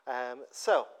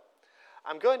So,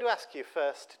 I'm going to ask you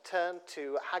first to turn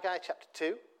to Haggai chapter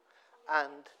 2,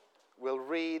 and we'll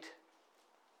read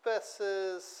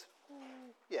verses,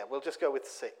 we'll just go with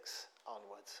 6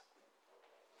 onwards.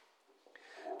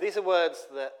 These are words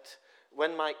that,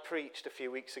 when Mike preached a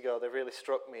few weeks ago, they really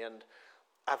struck me, and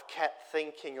I've kept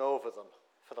thinking over them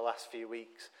for the last few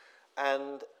weeks.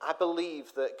 And I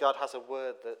believe that God has a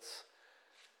word that's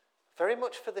very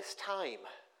much for this time,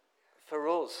 for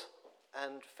us,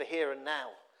 and for here and now,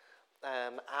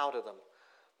 out of them.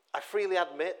 I freely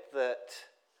admit that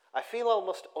I feel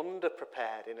almost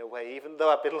underprepared in a way, even though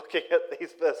I've been looking at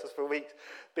these verses for weeks,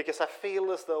 because I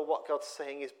feel as though what God's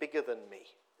saying is bigger than me.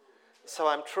 So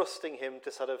I'm trusting him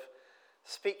to sort of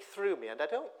speak through me, and I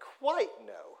don't quite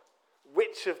know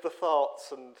which of the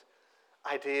thoughts and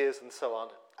ideas and so on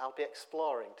I'll be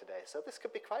exploring today. So this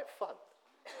could be quite fun.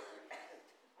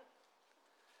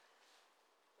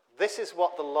 This is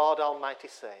what the Lord Almighty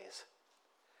says.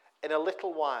 In a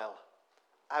little while,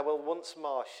 I will once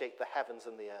more shake the heavens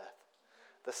and the earth,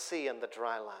 the sea and the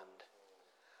dry land.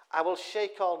 I will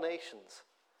shake all nations,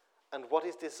 and what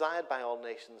is desired by all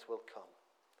nations will come.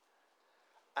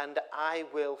 And I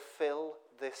will fill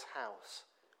this house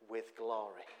with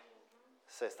glory,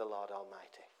 says the Lord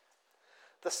Almighty.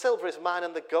 The silver is mine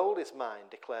and the gold is mine,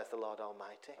 declares the Lord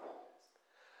Almighty.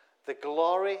 The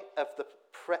glory of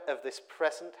this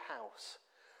present house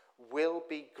will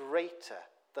be greater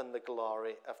than the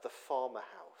glory of the former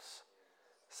house,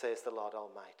 says the Lord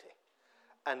Almighty.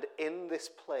 And in this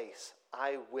place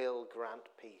I will grant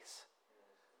peace,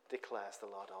 declares the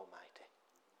Lord Almighty.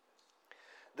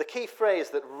 The key phrase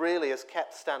that really has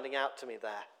kept standing out to me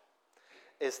there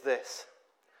is this: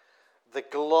 the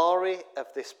glory of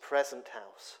this present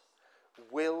house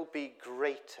will be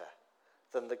greater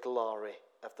than the glory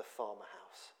of the former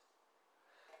house.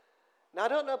 Now, I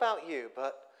don't know about you,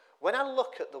 but when I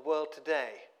look at the world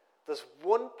today, there's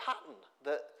one pattern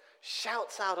that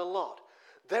shouts out a lot.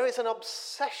 There is an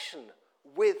obsession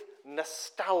with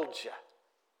nostalgia.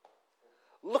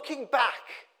 Looking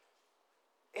back,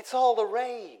 it's all the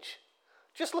rage.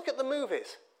 Just look at the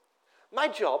movies. My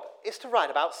job is to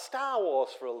write about Star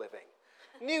Wars for a living.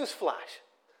 Newsflash.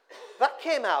 That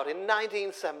came out in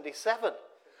 1977.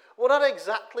 We're not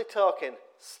exactly talking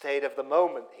state of the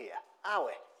moment here, are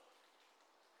we?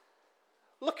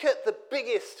 Look at the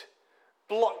biggest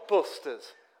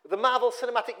blockbusters, the Marvel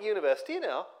Cinematic Universe. Do you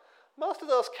know, most of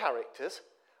those characters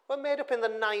were made up in the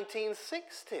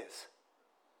 1960s.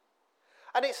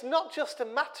 And it's not just a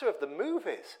matter of the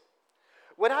movies.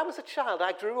 When I was a child,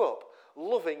 I grew up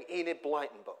loving Enid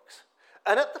Blyton books.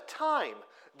 And at the time,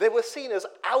 they were seen as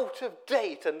out of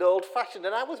date and old-fashioned,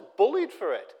 and I was bullied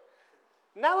for it.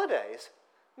 Nowadays,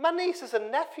 my nieces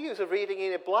and nephews are reading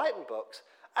Enid Blyton books,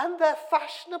 and they're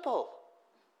fashionable.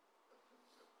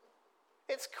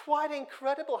 It's quite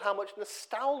incredible how much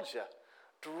nostalgia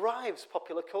drives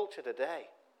popular culture today.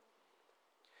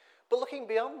 But looking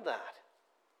beyond that,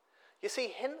 you see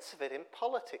hints of it in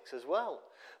politics as well.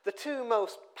 The two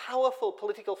most powerful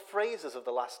political phrases of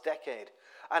the last decade,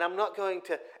 and I'm not going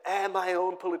to air my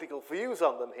own political views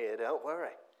on them here, don't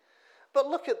worry. But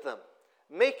look at them.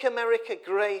 Make America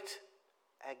great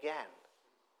again.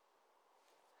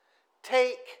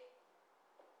 Take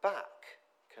back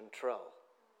control.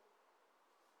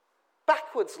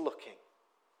 Backwards looking.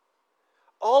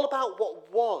 All about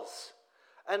what was,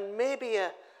 and maybe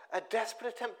a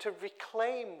desperate attempt to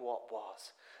reclaim what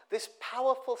was. This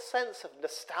powerful sense of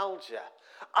nostalgia.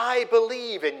 I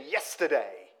believe in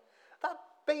yesterday. That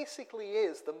basically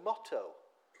is the motto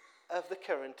of the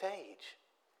current age.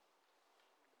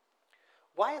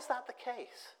 Why is that the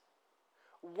case?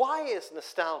 Why is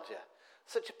nostalgia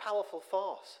such a powerful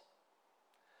force?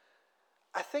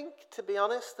 I think, to be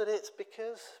honest, that it's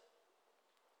because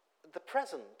the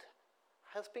present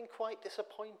has been quite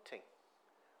disappointing.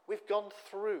 We've gone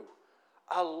through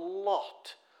a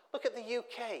lot. Look at the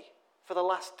UK for the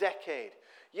last decade.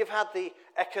 You've had the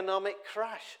economic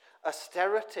crash,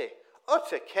 austerity,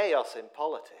 utter chaos in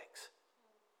politics.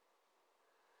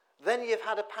 Then you've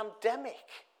had a pandemic,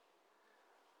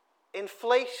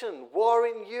 inflation, war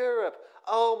in Europe.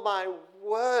 Oh my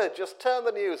word, just turn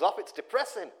the news off, it's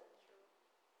depressing.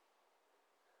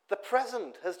 The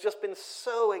present has just been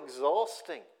so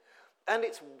exhausting, and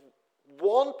it's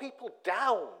worn people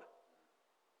down.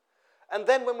 And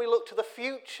then when we look to the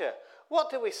future, what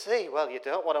do we see? Well, you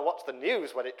don't want to watch the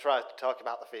news when it tries to talk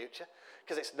about the future,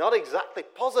 because it's not exactly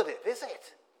positive, is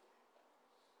it?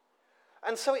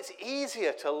 And so it's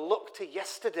easier to look to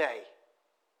yesterday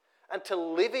and to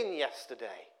live in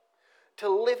yesterday, to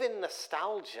live in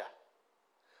nostalgia,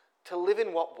 to live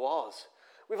in what was.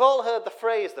 We've all heard the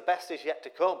phrase, the best is yet to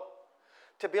come.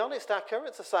 to be honest, our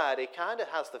current society kind of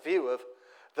has the view of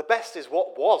the best is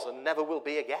what was and never will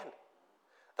be again.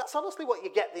 That's honestly what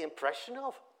you get the impression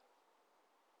of.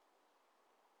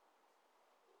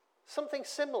 Something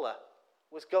similar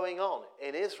was going on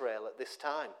in Israel at this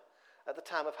time, at the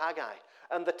time of Haggai.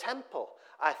 And the temple,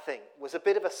 I think, was a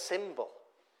bit of a symbol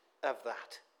of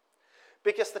that.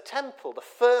 Because the temple, the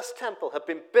first temple, had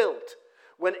been built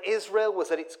when Israel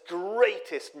was at its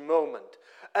greatest moment.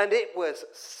 And it was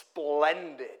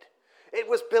splendid. It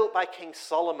was built by King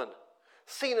Solomon,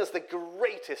 seen as the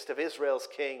greatest of Israel's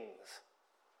kings.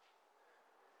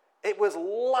 It was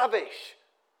lavish.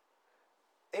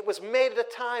 It was made at a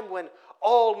time when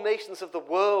all nations of the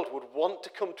world would want to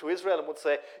come to Israel and would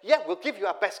say, yeah, we'll give you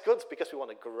our best goods because we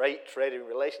want a great trading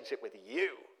relationship with you.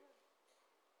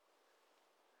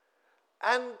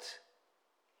 And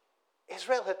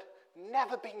Israel had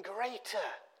never been greater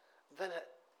than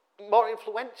more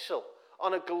influential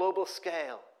on a global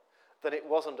scale than it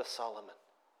was under Solomon.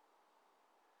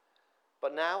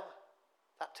 But now,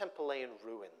 that temple lay in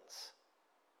ruins.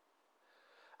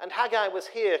 And Haggai was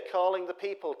here calling the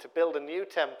people to build a new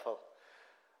temple.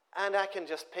 And I can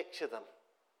just picture them.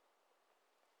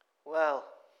 Well,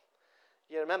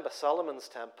 you remember Solomon's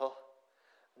temple?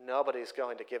 Nobody's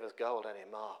going to give us gold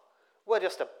anymore. We're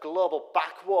just a global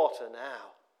backwater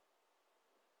now.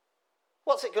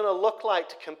 What's it going to look like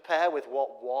to compare with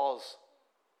what was?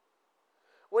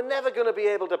 We're never going to be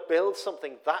able to build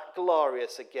something that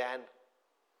glorious again.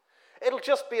 It'll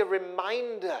just be a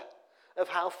reminder of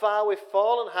how far we've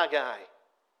fallen, Haggai.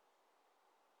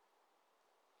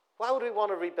 Why would we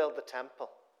want to rebuild the temple?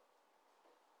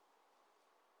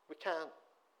 We can't.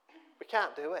 We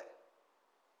can't do it.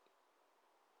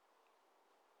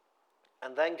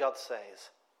 And then God says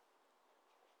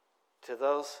to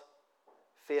those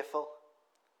fearful,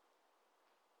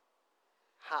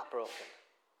 heartbroken,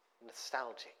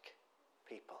 nostalgic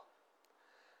people,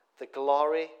 the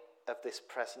glory of this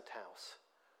present house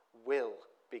will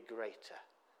be greater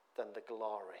than the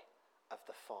glory of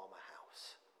the former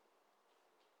house.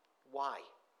 Why?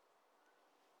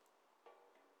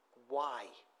 Why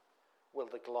will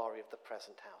the glory of the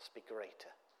present house be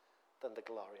greater than the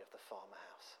glory of the former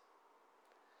house?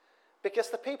 Because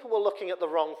the people were looking at the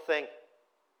wrong thing.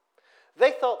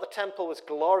 They thought the temple was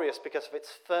glorious because of its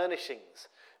furnishings,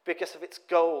 because of its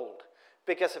gold,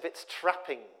 because of its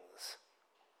trappings.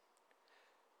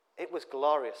 It was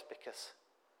glorious because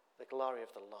the glory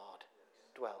of the Lord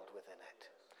dwelled within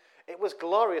it. It was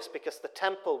glorious because the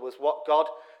temple was what God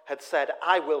had said,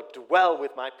 I will dwell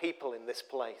with my people in this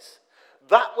place.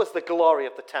 That was the glory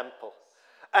of the temple.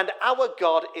 And our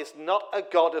God is not a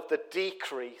God of the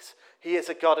decrease. He is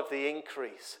a God of the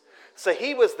increase. So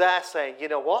he was there saying, you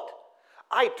know what?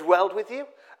 I dwelled with you,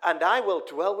 and I will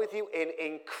dwell with you in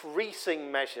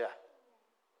increasing measure.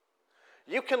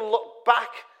 You can look back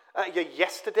at your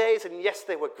yesterdays, and yes,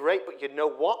 they were great, but you know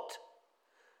what?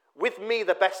 With me,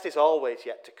 the best is always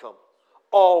yet to come.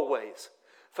 Always.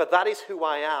 For that is who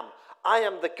I am. I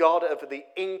am the God of the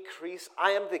increase.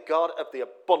 I am the God of the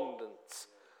abundance.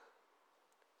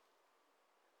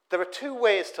 There are two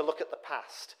ways to look at the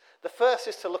past. The first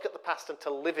is to look at the past and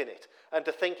to live in it and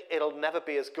to think it'll never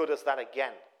be as good as that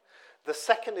again. The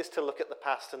second is to look at the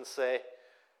past and say,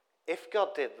 if God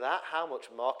did that, how much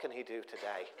more can he do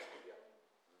today?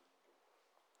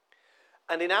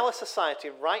 And in our society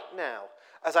right now,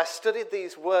 as I studied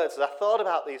these words, as I thought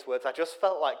about these words, I just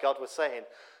felt like God was saying,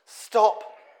 stop.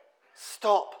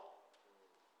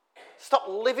 Stop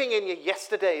living in your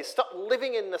yesterdays. Stop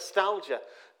living in nostalgia.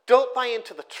 Don't buy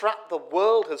into the trap the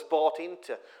world has bought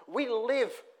into. We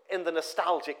live in the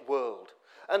nostalgic world.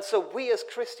 And so we as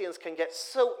Christians can get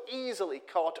so easily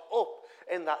caught up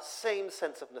in that same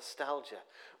sense of nostalgia.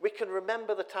 We can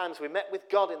remember the times we met with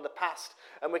God in the past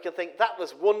and we can think, that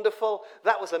was wonderful,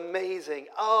 that was amazing.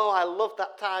 Oh, I love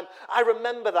that time. I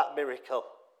remember that miracle.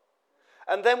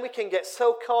 And then we can get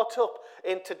so caught up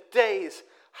in today's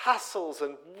hassles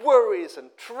and worries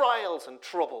and trials and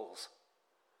troubles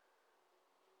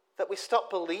that we stop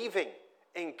believing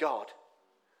in God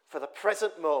for the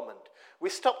present moment. We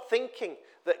stop thinking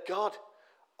that God,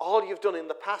 all you've done in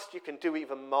the past, you can do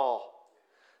even more.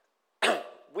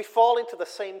 We fall into the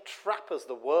same trap as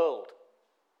the world.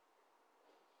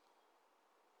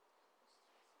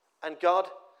 And God,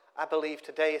 I believe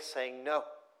today is saying, no,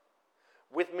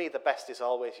 with me the best is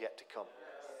always yet to come.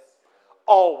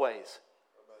 Always.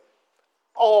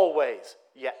 Always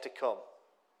yet to come.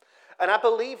 And I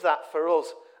believe that for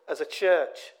us as a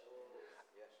church.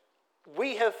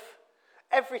 We have,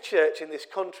 every church in this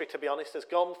country, to be honest, has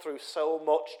gone through so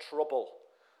much trouble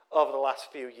over the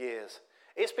last few years.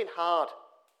 It's been hard.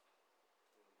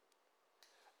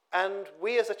 And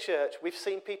we as a church, we've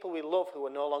seen people we love who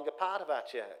are no longer part of our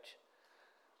church.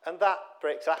 And that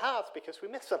breaks our hearts because we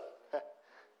miss them.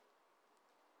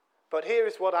 But here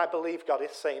is what I believe God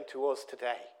is saying to us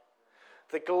today.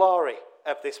 The glory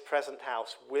of this present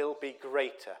house will be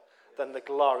greater than the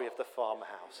glory of the former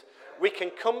house. We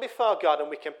can come before God and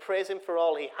we can praise him for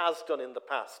all he has done in the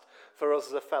past for us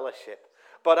as a fellowship.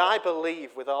 But I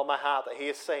believe with all my heart that he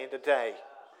is saying today,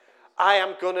 I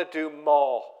am going to do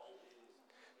more.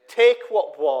 Take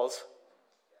what was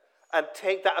and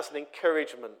take that as an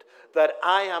encouragement that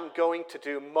I am going to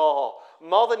do more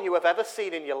than you have ever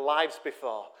seen in your lives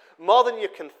before, more than you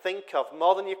can think of,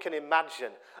 more than you can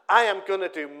imagine. I am going to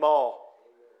do more.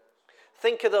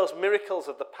 Think of those miracles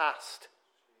of the past.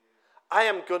 I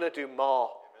am going to do more.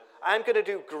 I am going to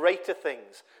do greater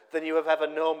things than you have ever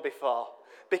known before,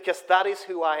 because that is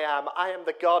who I am. I am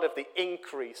the God of the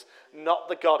increase, not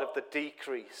the God of the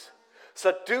decrease.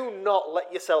 So do not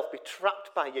let yourself be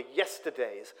trapped by your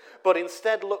yesterdays, but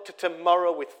instead look to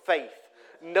tomorrow with faith,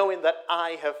 knowing that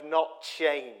I have not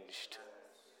changed.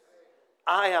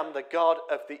 I am the God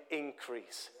of the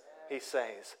increase, he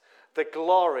says. The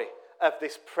glory of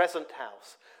this present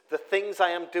house, the things I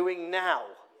am doing now,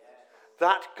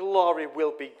 that glory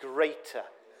will be greater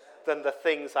than the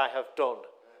things I have done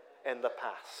in the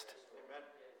past.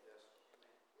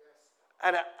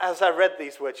 And as I read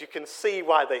these words, you can see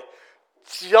why they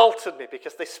jolted me,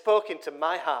 because they spoke into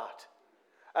my heart.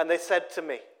 And they said to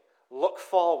me, look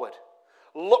forward.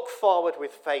 Look forward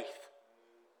with faith.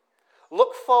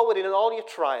 Look forward in all your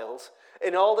trials,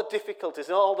 in all the difficulties,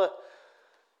 in all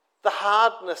the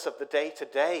hardness of the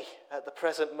day-to-day at the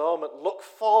present moment. Look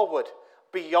forward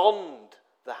beyond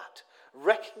that.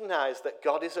 Recognize that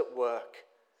God is at work,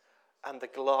 and the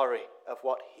glory of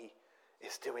what he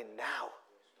is doing now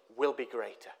will be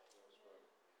greater.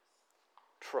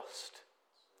 Trust.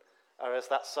 Or as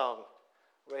that song,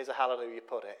 Raise a Hallelujah,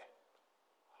 put it,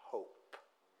 hope.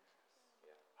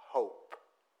 Hope.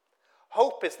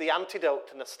 Hope is the antidote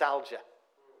to nostalgia.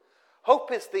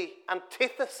 Hope is the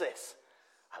antithesis.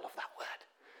 I love that word.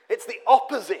 It's the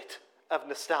opposite of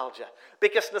nostalgia,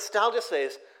 because nostalgia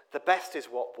says the best is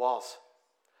what was.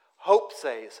 Hope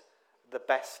says the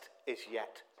best is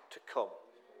yet to come.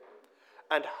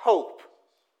 And hope,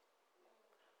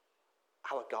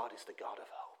 our God is the God of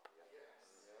hope,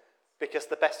 because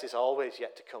the best is always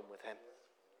yet to come with him.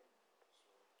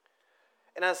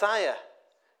 In Isaiah,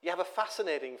 you have a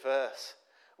fascinating verse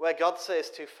where God says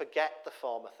to forget the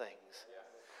former things.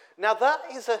 Now that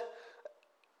is a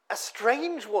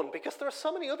strange one, because there are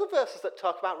so many other verses that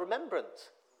talk about remembrance.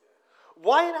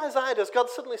 Why in Isaiah does God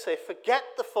suddenly say, forget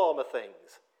the former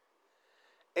things?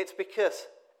 It's because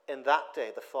in that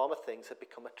day the former things had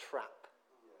become a trap.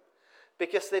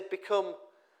 Because they'd become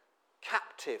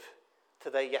captive to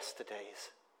their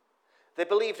yesterdays. They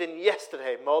believed in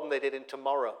yesterday more than they did in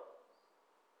tomorrow.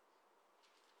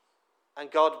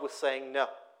 And God was saying, no.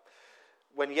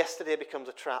 When yesterday becomes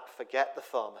a trap, forget the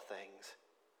former things.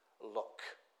 Look,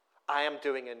 I am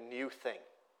doing a new thing.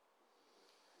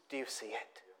 Do you see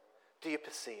it? Do you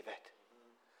perceive it?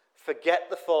 Forget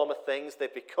the former things.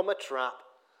 They've become a trap.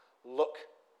 Look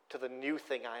to the new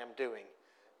thing I am doing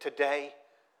today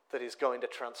that is going to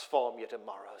transform your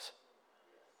tomorrows.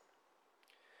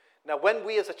 Now, when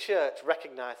we as a church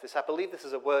recognize this, I believe this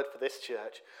is a word for this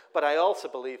church, but I also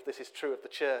believe this is true of the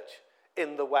church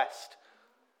in the West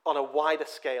on a wider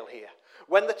scale here.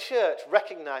 When the church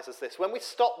recognizes this, when we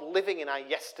stop living in our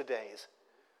yesterdays,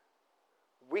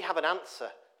 we have an answer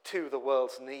to the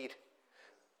world's need.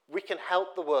 We can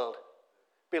help the world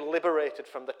be liberated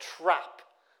from the trap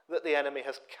that the enemy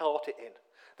has caught it in.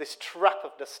 This trap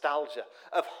of nostalgia,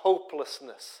 of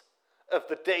hopelessness, of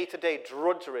the day-to-day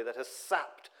drudgery that has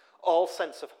sapped all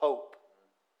sense of hope.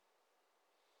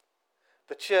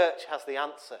 The church has the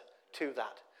answer to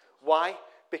that. Why?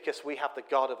 Because we have the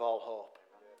God of all hope.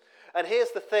 And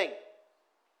here's the thing.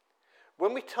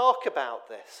 When we talk about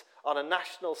this on a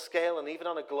national scale and even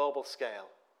on a global scale,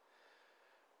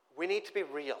 we need to be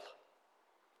real.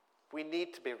 We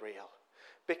need to be real.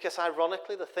 Because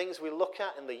ironically, the things we look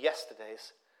at in the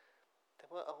yesterdays, they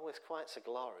weren't always quite so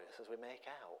glorious as we make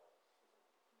out.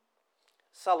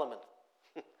 Solomon.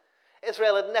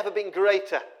 Israel had never been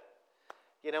greater.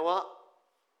 You know what?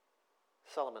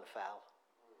 Solomon fell.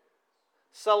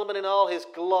 Solomon in all his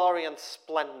glory and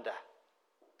splendor.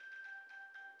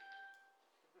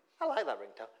 I like that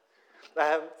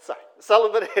ringtone.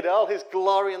 Solomon in all his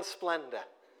glory and splendor.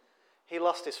 He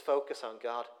lost his focus on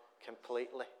God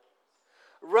completely.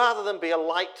 Rather than be a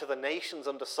light to the nations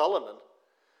under Solomon,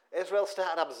 Israel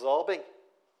started absorbing,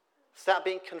 started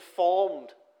being conformed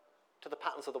to the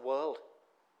patterns of the world.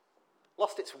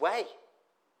 lost its way.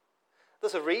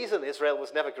 There's a reason Israel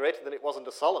was never greater than it was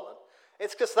under Solomon.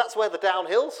 It's because that's where the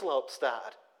downhill slope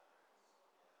started.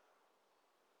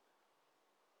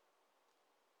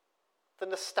 The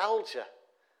nostalgia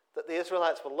that the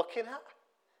Israelites were looking at,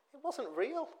 it wasn't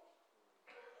real.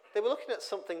 They were looking at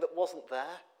something that wasn't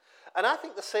there. And I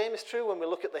think the same is true when we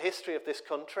look at the history of this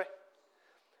country.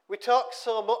 We talk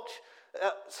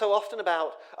so often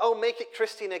about, make it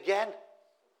Christian again.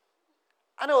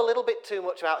 I know a little bit too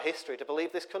much about history to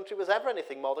believe this country was ever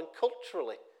anything more than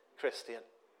culturally Christian.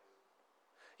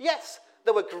 Yes,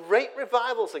 there were great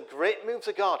revivals and great moves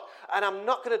of God, and I'm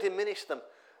not going to diminish them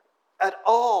at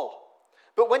all.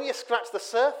 But when you scratch the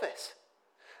surface,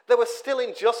 there was still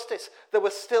injustice, there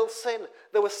was still sin,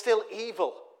 there was still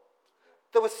evil.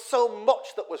 There was so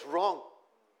much that was wrong.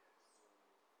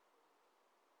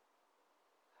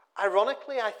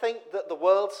 Ironically, I think that the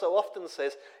world so often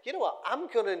says, you know what, I'm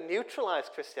going to neutralize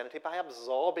Christianity by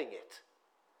absorbing it,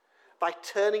 by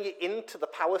turning it into the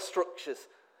power structures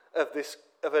of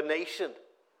a nation,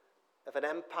 of an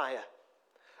empire.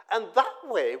 And that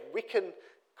way we can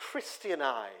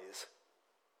Christianize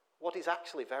what is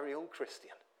actually very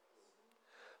unchristian.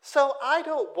 So I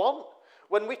don't want,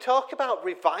 when we talk about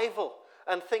revival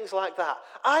and things like that,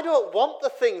 I don't want the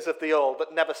things of the old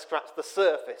that never scratched the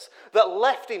surface, that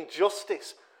left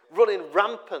injustice running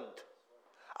rampant.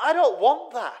 I don't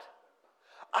want that.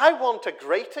 I want a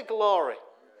greater glory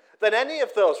than any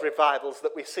of those revivals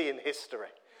that we see in history.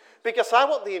 Because I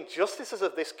want the injustices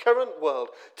of this current world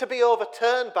to be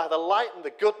overturned by the light and the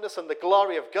goodness and the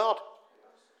glory of God.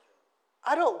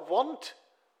 I don't want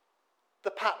the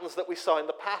patterns that we saw in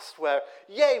the past where,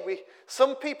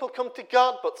 some people come to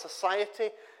God, but society,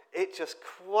 it just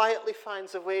quietly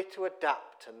finds a way to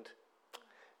adapt and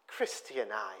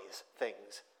Christianize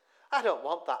things. I don't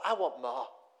want that. I want more.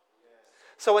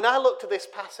 So when I look to this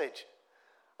passage,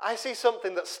 I see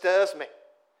something that stirs me.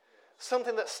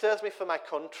 Something that stirs me for my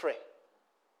country.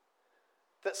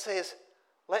 That says,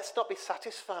 let's not be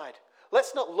satisfied.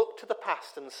 Let's not look to the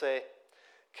past and say,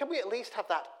 can we at least have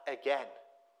that again?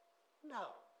 No,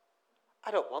 I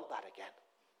don't want that again.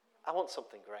 I want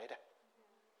something greater.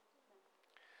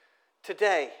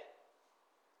 Today,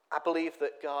 I believe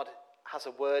that God has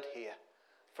a word here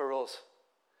for us.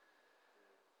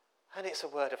 And it's a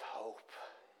word of hope.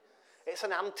 It's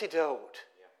an antidote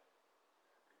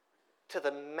to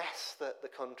the mess that the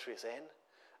country's in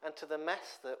and to the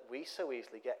mess that we so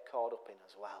easily get caught up in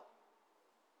as well.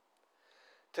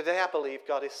 Today, I believe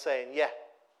God is saying,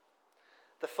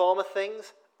 the former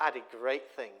things, I did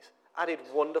great things. I did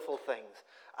wonderful things.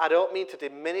 I don't mean to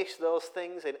diminish those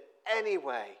things in any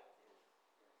way.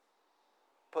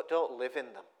 But don't live in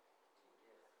them.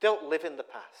 Don't live in the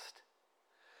past.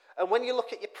 And when you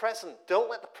look at your present, don't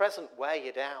let the present wear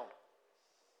you down.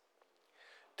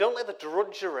 Don't let the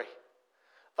drudgery,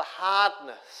 the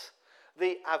hardness,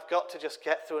 the I've got to just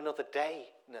get through another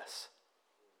day-ness.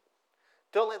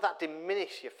 Don't let that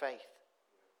diminish your faith.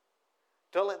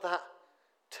 Don't let that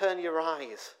turn your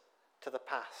eyes to the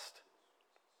past.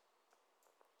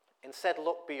 Instead,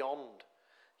 look beyond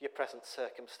your present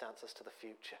circumstances to the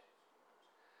future.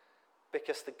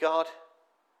 Because the God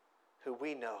who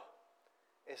we know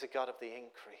is a God of the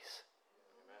increase.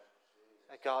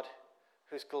 A God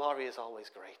whose glory is always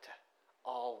greater.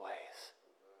 Always.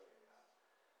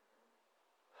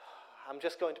 I'm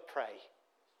just going to pray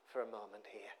for a moment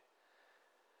here.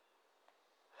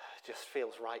 It just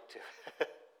feels right to.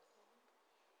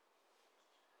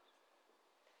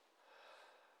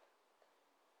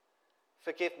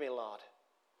 Forgive me, Lord.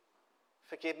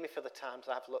 Forgive me for the times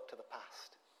I've looked to the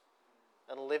past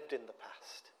and lived in the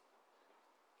past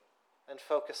and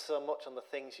focused so much on the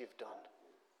things you've done.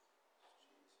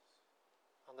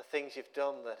 On the things you've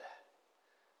done that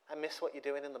I miss what you're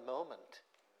doing in the moment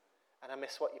and I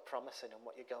miss what you're promising and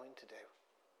what you're going to do.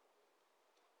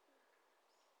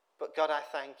 But God, I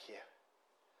thank you.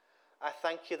 I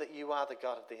thank you that you are the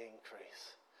God of the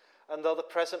increase. And though the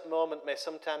present moment may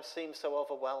sometimes seem so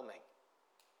overwhelming,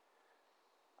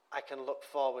 I can look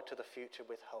forward to the future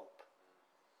with hope,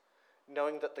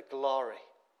 knowing that the glory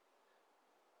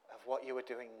of what you are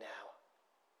doing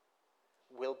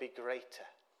now will be greater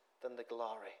than the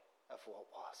glory of what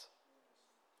was.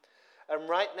 And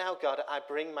right now, God, I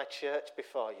bring my church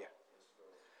before you.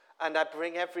 And I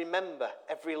bring every member,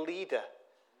 every leader,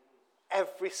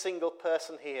 every single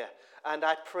person here, and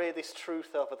I pray this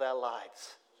truth over their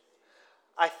lives.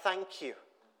 I thank you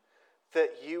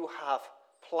that you have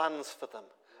plans for them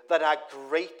that are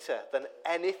greater than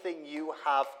anything you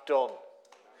have done.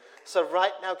 So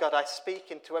right now, God, I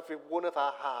speak into every one of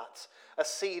our hearts a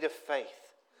seed of faith.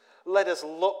 Let us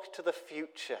look to the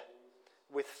future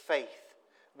with faith,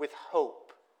 with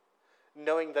hope,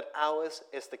 knowing that ours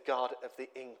is the God of the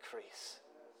increase.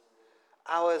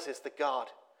 Ours is the God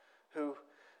who,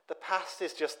 the past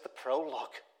is just the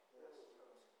prologue.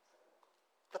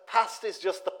 The past is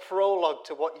just the prologue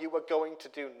to what you are going to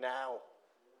do now.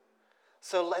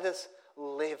 So let us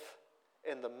live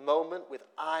in the moment with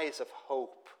eyes of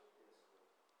hope.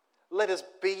 Let us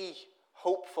be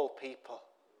hopeful people,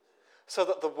 so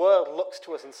that the world looks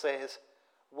to us and says,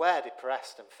 we're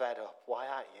depressed and fed up. Why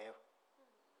aren't you?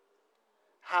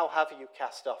 How have you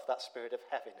cast off that spirit of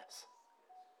heaviness?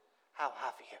 How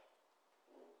have you?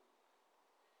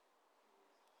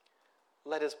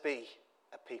 Let us be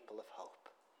a people of hope,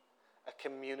 a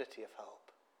community of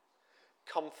hope,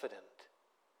 confident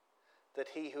that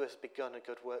he who has begun a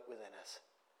good work within us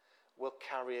will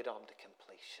carry it on to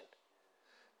completion.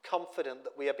 Confident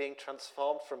that we are being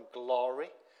transformed from glory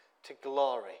to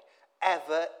glory,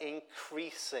 ever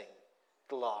increasing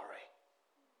glory.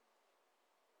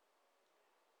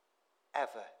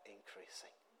 Ever increasing.